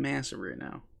 He's massive right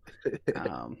now.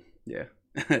 Yeah.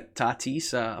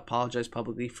 Tatis apologized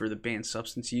publicly for the banned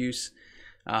substance use.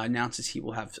 Announces he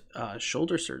will have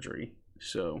shoulder surgery.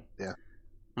 So yeah.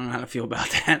 I don't know how to feel about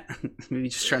that. Maybe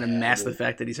just trying to mask the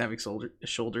fact that he's having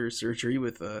shoulder surgery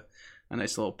with a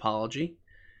nice little apology.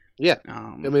 Yeah.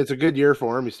 I mean, it's a good year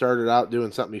for him. He started out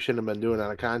doing something he shouldn't have been doing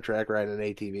on a contract, riding an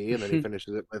ATV, and then he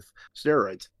finishes it with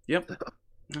steroids. Yep.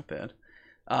 Not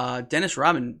bad. Dennis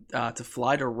Rodman to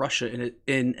fly to Russia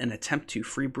in an attempt to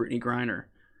free Brittany Griner.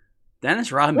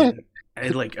 Dennis Rodman,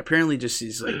 apparently just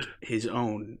is like his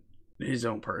own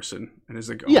person and is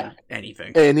like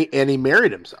anything. And he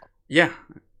married himself. Yeah,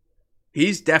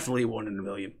 he's definitely 1 in a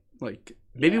million. Like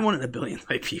maybe 1 in a billion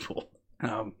type people.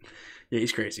 Yeah,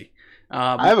 he's crazy.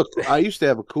 I used to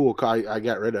have a cool car. I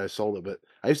got rid of it. I sold it, but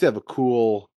I used to have a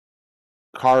cool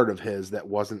card of his that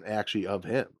wasn't actually of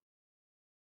him.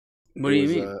 What do you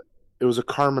mean? It was a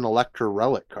Carmen Electra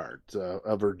relic card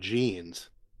of her jeans.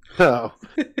 So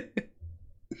I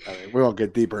mean, we won't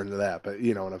get deeper into that, but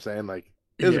you know what I'm saying. Like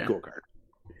it was a cool card.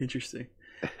 Interesting.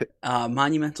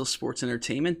 Monumental Sports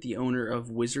Entertainment, the owner of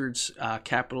Wizards,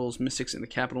 Capitals, Mystics, and the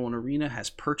Capital One Arena,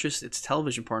 has purchased its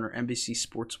television partner, NBC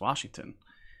Sports Washington.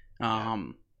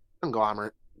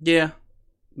 Conglomerate. Yeah,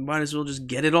 might as well just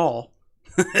get it all.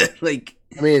 Like,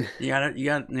 I mean, you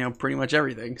got pretty much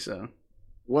everything. So,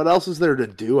 what else is there to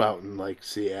do out in like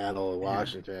Seattle and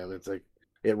Washington? Yeah. It's like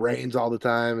it rains all the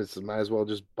time. It's might as well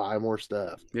just buy more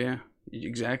stuff. Yeah,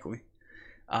 exactly.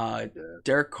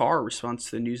 Derek Carr responds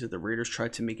to the news that the Raiders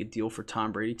tried to make a deal for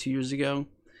Tom Brady 2 years ago.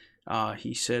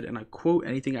 He said, and I quote,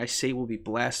 "Anything I say will be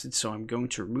blasted, so I'm going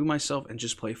to remove myself and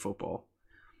just play football."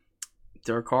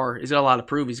 Derek Carr, he's got a lot to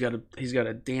prove. He's got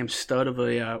a damn stud of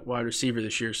a wide receiver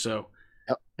this year, so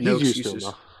no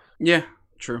excuses. Yeah,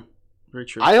 true, very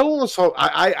true. I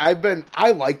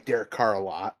like Derek Carr a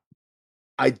lot.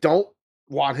 I don't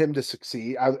want him to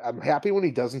succeed. I'm happy when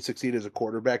he doesn't succeed as a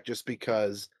quarterback, just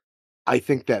because I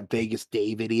think that Vegas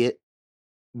Dave idiot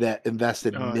that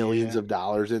invested millions of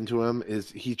dollars into him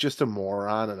he's just a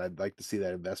moron, and I'd like to see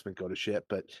that investment go to shit.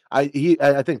 But I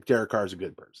think Derek Carr is a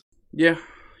good person. Yeah,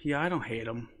 I don't hate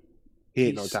him. He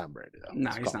ain't no Tom Brady though.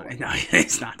 No, he's not. No,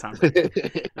 he's not Tom Brady.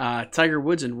 Tiger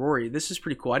Woods and Rory. This is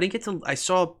pretty cool. I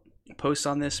saw posts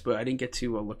on this, but I didn't get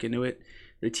to look into it.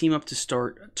 They team up to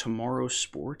start Tomorrow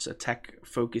Sports, a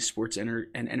tech-focused sports and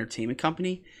entertainment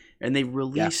company, and they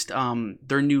released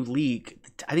their new league.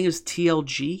 I think it was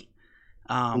TLG.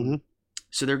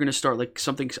 So they're going to start like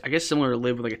something, I guess, similar to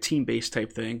Live, with like a team-based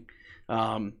type thing.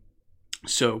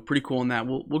 So pretty cool on that.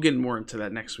 We'll get more into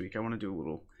that next week. I want to do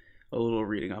a little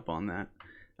reading up on that.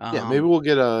 Maybe we'll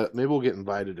get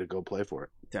invited to go play for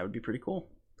it. That would be pretty cool.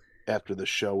 After the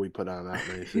show we put on out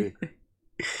in AC.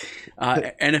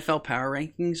 NFL power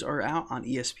rankings are out on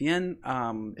ESPN.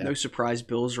 No surprise,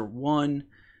 Bills are 1.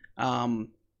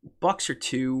 Bucks are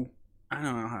 2. I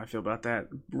don't know how I feel about that.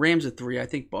 Rams are 3. I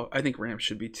think Rams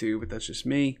should be 2, but that's just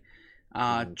me.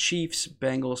 Chiefs,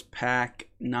 Bengals, Pack,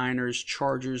 Niners,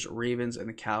 Chargers, Ravens, and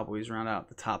the Cowboys round out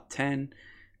the top 10.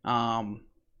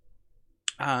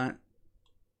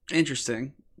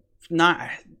 Interesting. I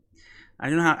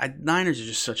don't know how. Niners are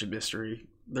just such a mystery.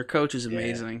 Their coach is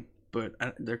amazing, but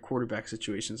their quarterback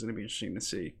situation is going to be interesting to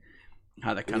see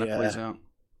how that kind of plays out.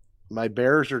 My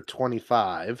Bears are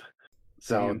 25,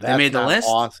 so they made the list.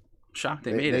 Awesome. Shocked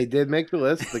they made it. They did make the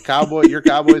list. The your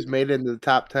Cowboys made it into the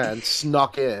top 10,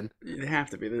 snuck in. They have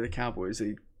to be. They're the Cowboys.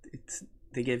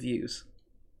 They get views.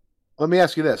 Let me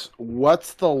ask you this: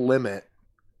 what's the limit?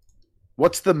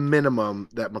 What's the minimum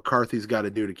that McCarthy's got to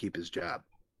do to keep his job?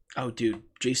 Oh, dude,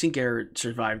 Jason Garrett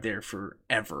survived there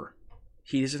forever.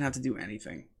 He doesn't have to do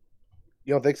anything.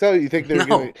 You don't think so? You think they're No.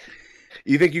 going?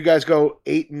 You think you guys go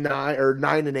 8-9 or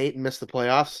 9-8 and miss the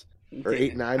playoffs, or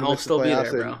 8-9 and I'll miss the still be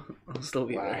playoffs? there, bro. I'll still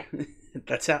be Wow. there.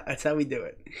 That's how we do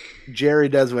it. Jerry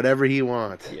does whatever he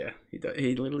wants. Yeah,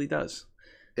 he literally does.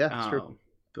 Yeah, that's true.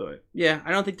 But yeah,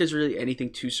 I don't think there's really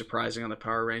anything too surprising on the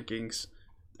power rankings.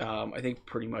 I think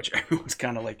pretty much everyone's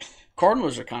kind of like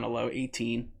Cardinals are kind of low,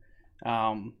 18.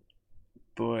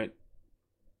 But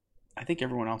I think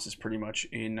everyone else is pretty much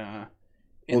in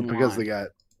Because line. they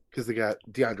got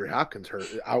DeAndre Hopkins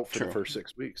out for True. the first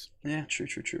 6 weeks. Yeah,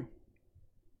 true.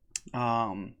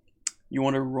 You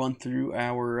want to run through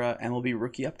our MLB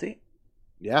rookie update?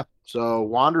 Yeah. So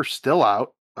Wander's still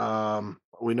out.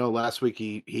 We know last week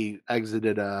he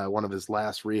exited one of his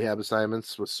last rehab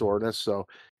assignments with soreness, so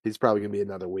he's probably gonna be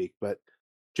another week. But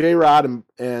J Rod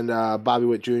and Bobby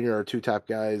Witt Jr. are two top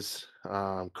guys,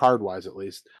 card wise at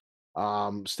least.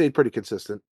 Stayed pretty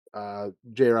consistent.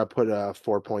 J Rod put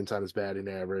 4 points on his batting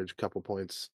average, a couple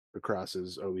points across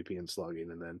his OBP and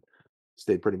slugging, and then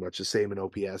stayed pretty much the same in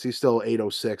OPS. He's still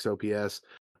 806 OPS.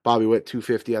 Bobby Witt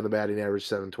 250 on the batting average,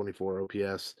 724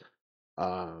 OPS.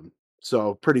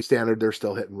 So pretty standard. They're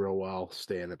still hitting real well,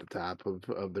 staying at the top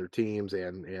of their teams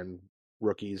and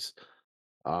rookies.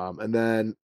 And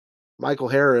then Michael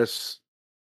Harris,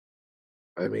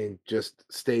 I mean, just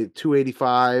stayed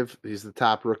 285. He's the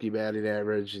top rookie batting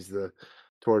average. He's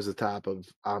towards the top of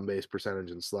on base percentage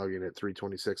and slugging at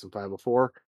 326 and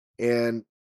 504, and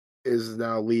is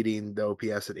now leading the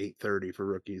OPS at 830 for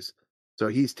rookies. So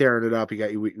he's tearing it up.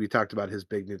 We talked about his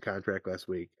big new contract last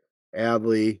week.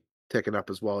 Adley ticking up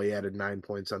as well. He added 9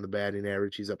 points on the batting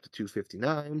average. He's up to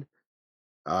 259,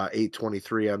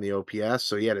 823 on the OPS.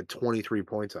 So he added 23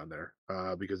 points on there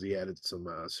because he added some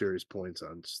serious points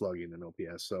on slugging and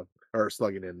OPS. Or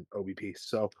slugging and OBP.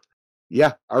 So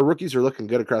yeah, our rookies are looking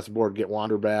good across the board. Get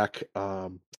Wander back.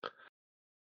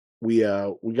 We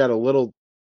got a little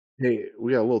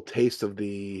taste of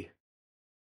the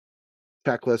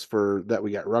checklist that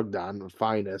we got rugged on, the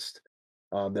finest,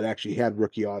 that actually had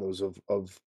rookie autos of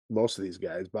most of these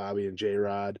guys, Bobby and J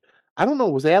Rod. I don't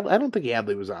know, I don't think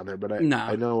Adley was on there, but I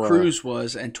know Cruz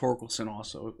was, and Torkelson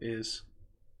also is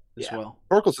as well.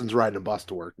 Torkelson's riding a bus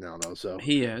to work now, though. So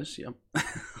he is, yep.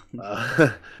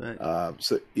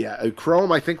 So yeah,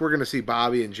 Chrome. I think we're going to see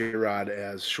Bobby and J Rod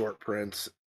as short prints,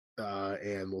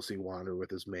 and we'll see Wander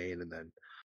with his main, and then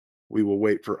we will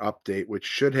wait for update, which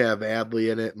should have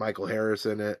Adley in it, Michael Harris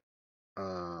in it.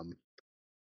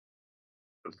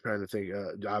 I'm trying to think.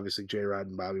 Obviously, J Rod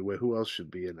and Bobby Witt. Who else should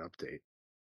be in update?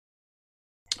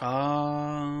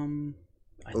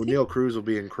 O'Neal Cruz will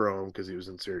be in Chrome because he was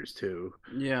in Series 2.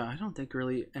 Yeah, I don't think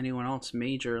really anyone else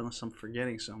major unless I'm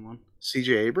forgetting someone.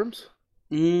 CJ Abrams?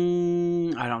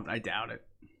 I doubt it.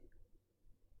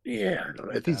 Yeah, I don't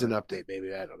know. If he's an update,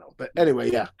 maybe. I don't know. But anyway,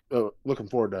 yeah. Looking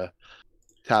forward to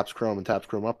Topps Chrome and Topps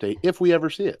Chrome update if we ever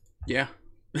see it. Yeah.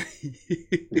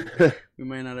 We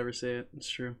might not ever see it. It's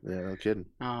true. Yeah, no kidding.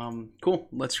 Cool.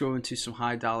 Let's go into some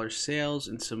high dollar sales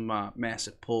and some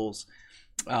massive pulls.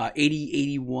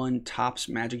 80-81 Topps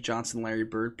Magic Johnson Larry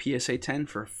Bird PSA 10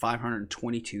 for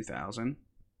 $522,000.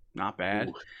 Not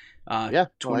bad.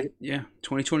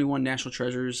 2021 National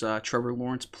Treasures Trevor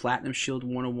Lawrence Platinum Shield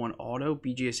 101 Auto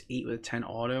BGS 8 with a 10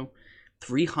 Auto,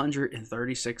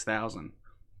 $336,000.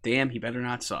 Damn, he better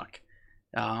not suck.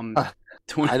 I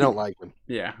don't like him.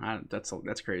 Yeah,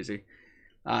 that's crazy.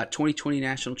 2020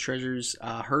 National Treasures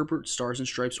Herbert Stars and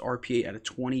Stripes RPA at a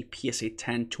 20 PSA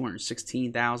 10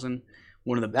 $216,000.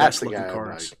 One of the best looking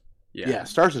cards. Yeah,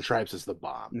 Stars and Stripes is the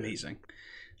bomb. Amazing.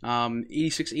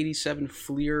 86-87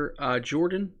 Fleer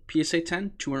Jordan PSA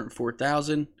 10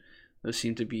 $204,000. Those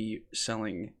seem to be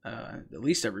selling at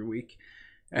least every week.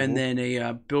 And then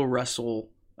a Bill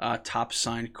Russell top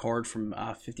signed card from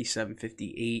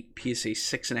 57-58 PSA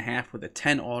 6.5 with a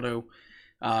 10 auto,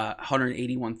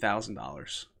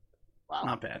 $181,000. Wow,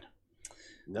 not bad.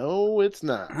 No, it's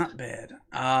not. Not bad.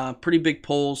 Pretty big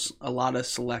pulls. A lot of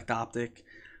select optic.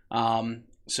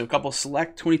 So a couple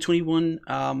select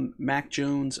 2021 Mac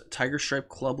Jones Tiger Stripe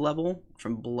Club Level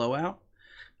from Blowout.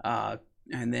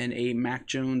 And then a Mac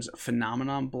Jones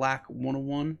Phenomenon Black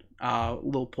 101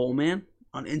 Lil Pole Man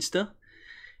on Insta.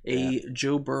 A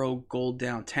Joe Burrow Gold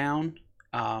Downtown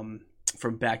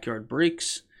from Backyard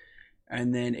Breaks.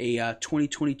 And then a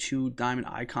 2022 Diamond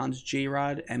Icons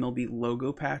J-Rod MLB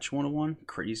Logo Patch 101.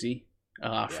 Crazy.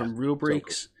 From Real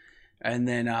Breaks. So cool. And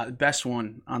then the best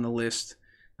one on the list,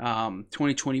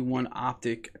 2021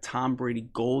 Optic Tom Brady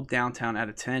Gold Downtown out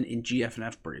of 10 in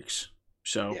GFNF Breaks.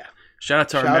 So Shout out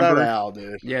to our Shout member. out Al,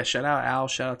 dude. Yeah, shout out Al.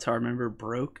 Shout out to our member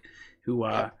Broke, who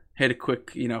had a quick,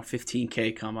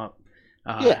 $15K come up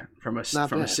from a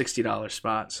 $60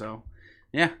 spot. So,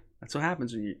 yeah, that's what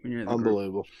happens when you're in the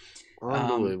Unbelievable. group.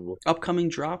 Unbelievable. Upcoming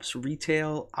drops,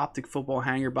 retail, Optic football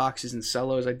hanger boxes and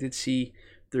cellos. I did see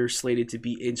they're slated to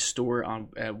be in store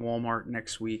at Walmart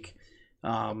next week.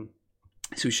 So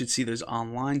we should see those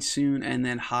online soon. And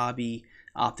then hobby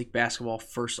Optic basketball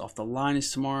first off the line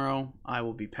is tomorrow. I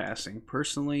will be passing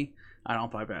personally. I don't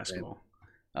buy basketball.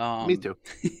 Me too.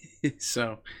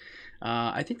 So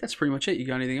I think that's pretty much it. You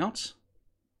got anything else?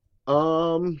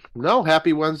 No.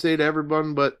 Happy Wednesday to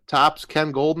everyone but Topps,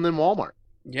 Ken Golden, and Walmart.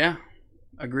 Yeah,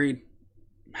 agreed.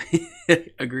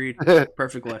 Agreed.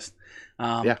 Perfect list.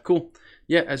 Cool.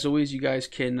 Yeah, as always, you guys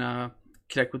can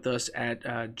connect with us at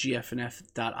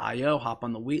gfnf.io. Hop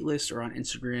on the wait list or on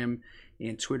Instagram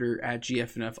and Twitter at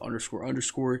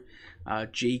GFNF__.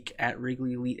 Jake at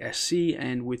Wrigley Elite SC,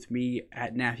 and with me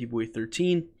at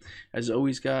NappyBoy13. As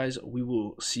always, guys, we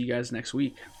will see you guys next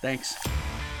week. Thanks.